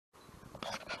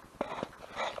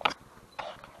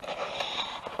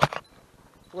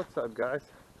What's up, guys?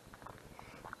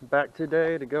 Back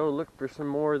today to go look for some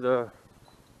more of the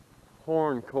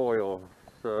horn coil,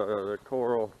 the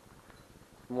coral,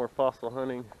 more fossil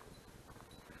hunting.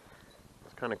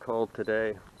 It's kind of cold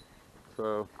today,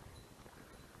 so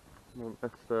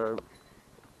that's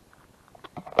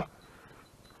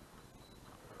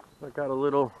I got a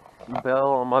little bell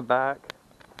on my back,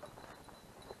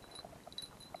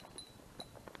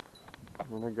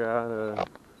 and I got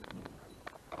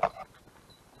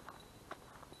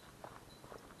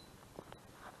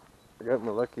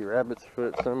my lucky rabbit's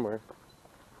foot somewhere.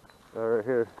 Right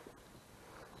here.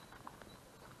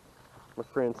 My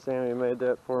friend Sammy made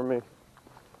that for me.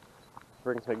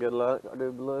 Brings me good luck, I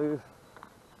do believe.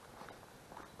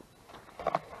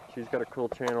 She's got a cool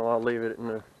channel, I'll leave it in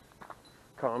the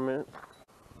comments.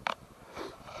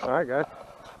 Alright guys,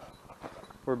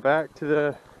 we're back to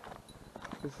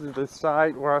this is the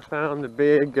site where I found the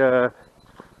big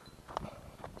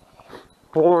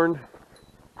horned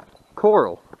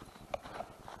coral.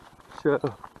 So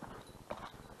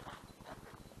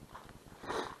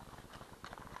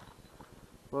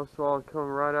most of all come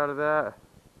right out of that.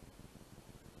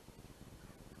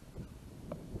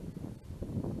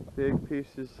 Big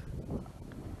pieces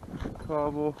of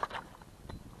cobble.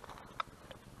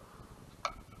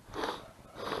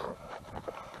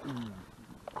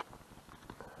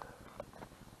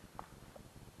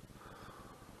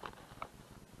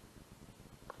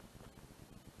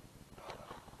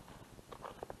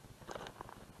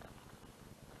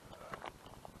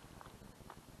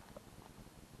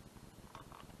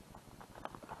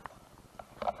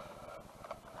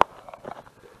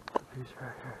 Piece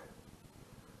right here.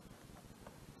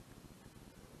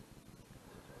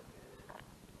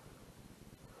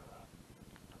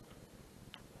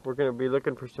 We're going to be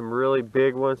looking for some really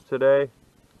big ones today.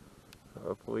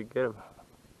 Hopefully we get them.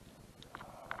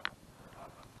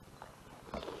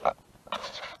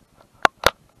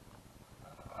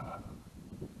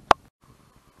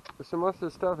 So most of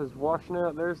the stuff is washing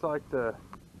out. There's like the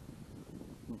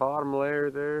bottom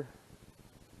layer there.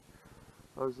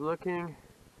 I was looking,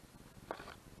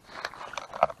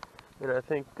 and I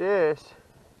think this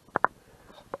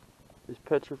is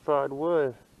petrified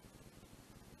wood.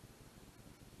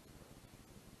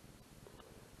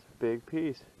 It's a big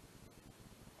piece.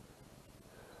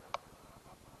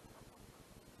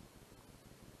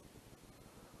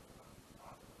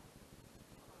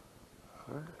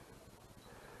 Right.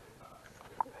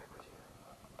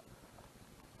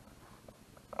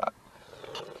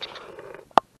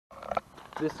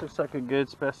 This looks like a good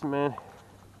specimen.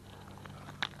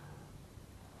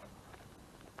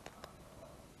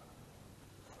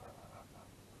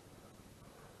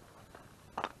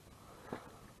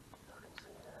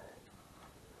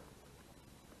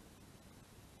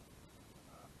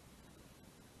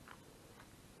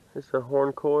 This is a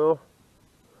horn coil.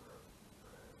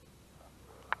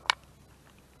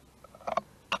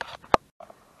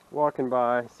 Walking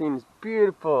by, seen this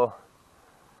beautiful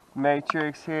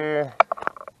matrix here,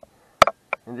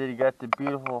 and then you got the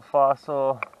beautiful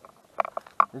fossil.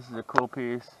 This is a cool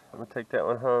piece. I'm gonna take that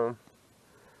one home.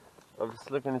 I was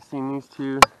just looking to see these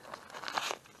two.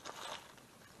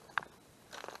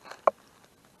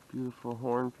 Beautiful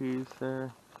horn piece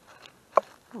there.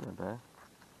 Not bad.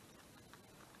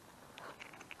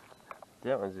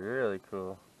 That one's really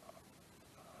cool.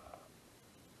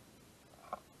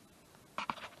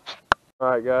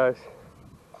 Alright guys,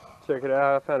 check it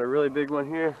out. I found a really big one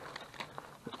here.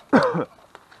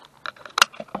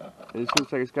 It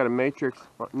looks like it's got a matrix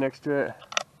next to it.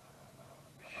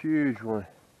 Huge one.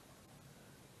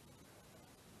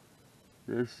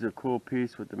 This is a cool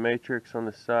piece with the matrix on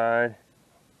the side.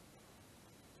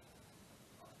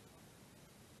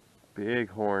 Big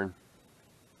horn.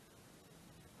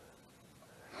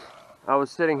 I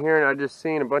was sitting here and I just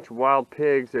seen a bunch of wild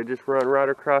pigs. They just run right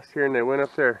across here and they went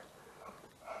up there.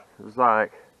 It was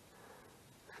like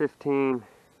 15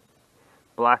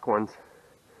 black ones.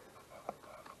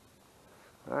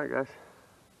 Alright guys.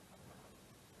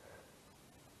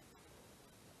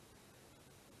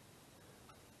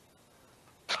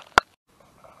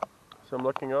 So I'm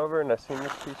looking over and I seen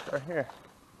this piece right here.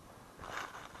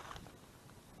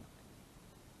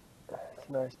 It's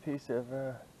a nice piece of,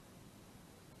 I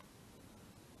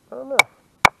don't know.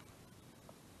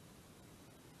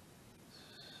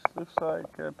 Looks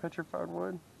like petrified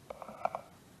wood.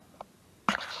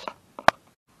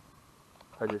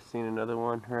 I just seen another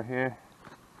one right here.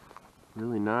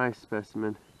 Really nice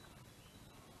specimen.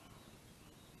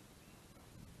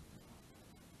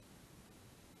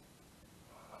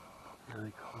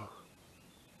 Really cool.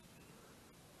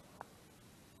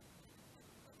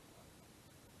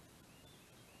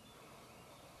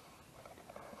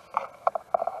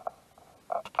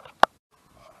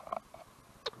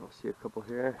 see a couple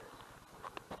here.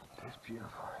 It's beautiful.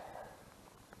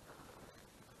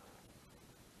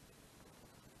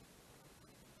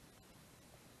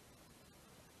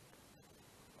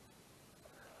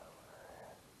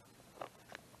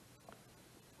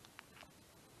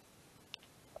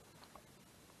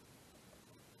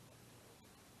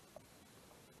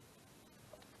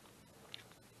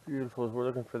 Beautiful. We're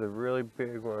looking for the really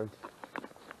big ones.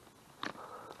 Let's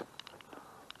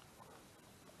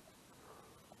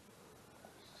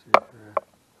see here.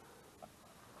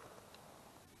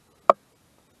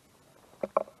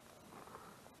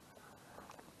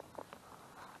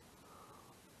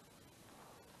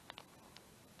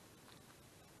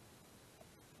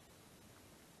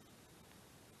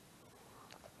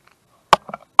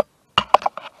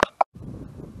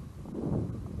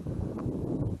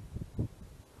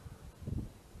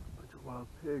 Bunch of wild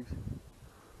pigs.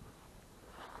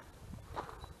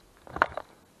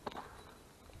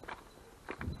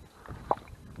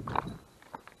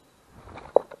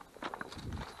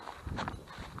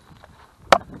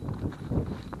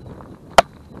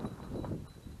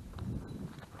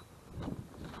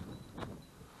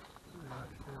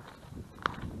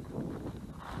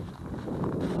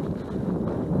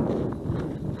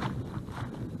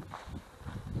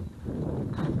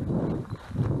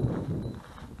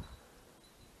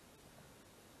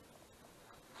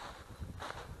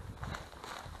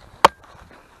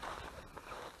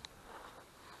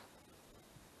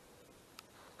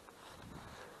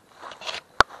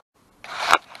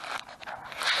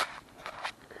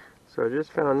 So I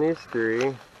just found these three.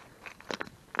 And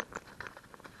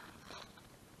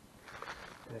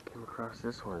I came across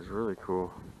this one. It's really cool.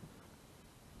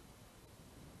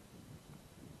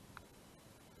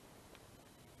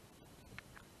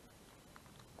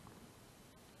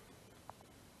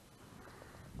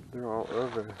 They're all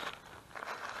over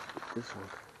this one.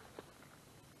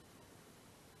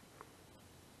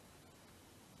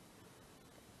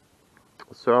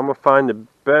 So I'm gonna find the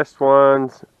best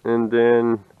ones, and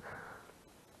then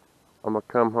I'm gonna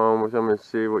come home with them and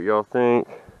see what y'all think.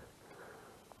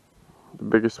 The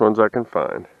biggest ones I can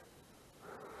find.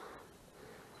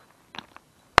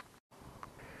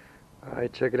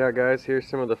 Alright, check it out, guys. Here's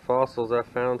some of the fossils I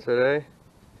found today.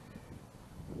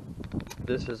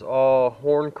 This is all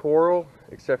horn coral,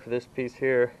 except for this piece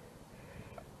here.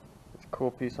 It's a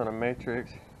cool piece on a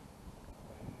matrix.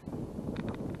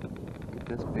 Look at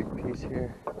this big piece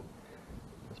here.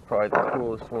 It's probably the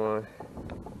coolest one.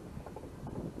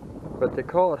 But they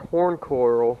call it horn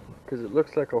coral because it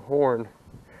looks like a horn.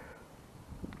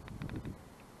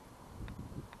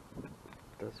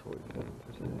 That's what we found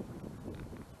today.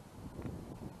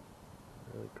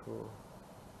 Really cool.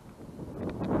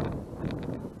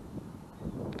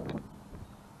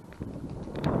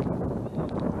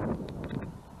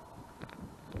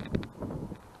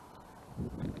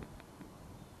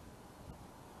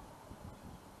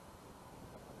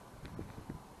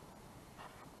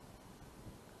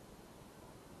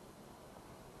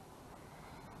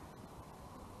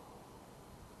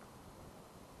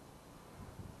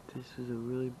 This is a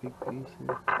really big piece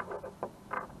here.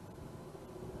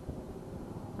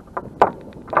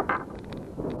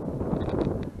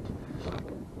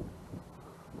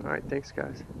 Alright, thanks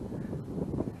guys.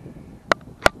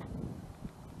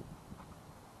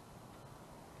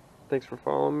 Thanks for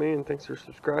following me and thanks for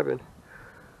subscribing.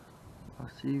 I'll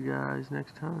see you guys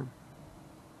next time.